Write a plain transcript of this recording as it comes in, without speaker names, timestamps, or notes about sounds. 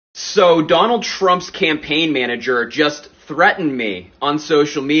So Donald Trump's campaign manager just threatened me on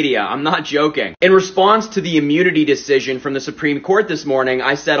social media. I'm not joking. In response to the immunity decision from the Supreme Court this morning,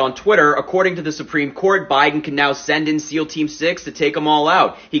 I said on Twitter, according to the Supreme Court, Biden can now send in SEAL Team 6 to take them all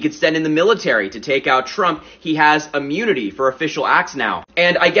out. He could send in the military to take out Trump. He has immunity for official acts now.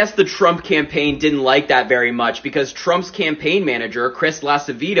 And I guess the Trump campaign didn't like that very much because Trump's campaign manager, Chris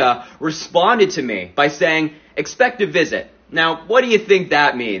LaCivita, responded to me by saying, "Expect a visit." Now, what do you think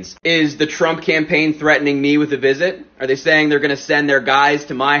that means? Is the Trump campaign threatening me with a visit? Are they saying they're going to send their guys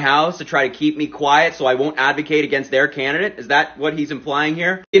to my house to try to keep me quiet so I won't advocate against their candidate? Is that what he's implying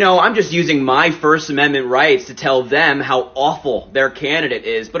here? You know, I'm just using my First Amendment rights to tell them how awful their candidate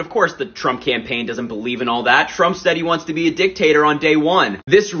is. But of course, the Trump campaign doesn't believe in all that. Trump said he wants to be a dictator on day one.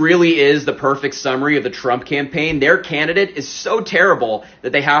 This really is the perfect summary of the Trump campaign. Their candidate is so terrible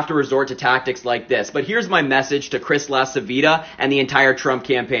that they have to resort to tactics like this. But here's my message to Chris LaCivita and the entire Trump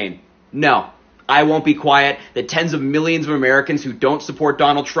campaign. No, I won't be quiet. The tens of millions of Americans who don't support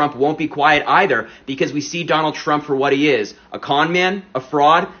Donald Trump won't be quiet either because we see Donald Trump for what he is, a con man, a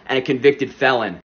fraud, and a convicted felon.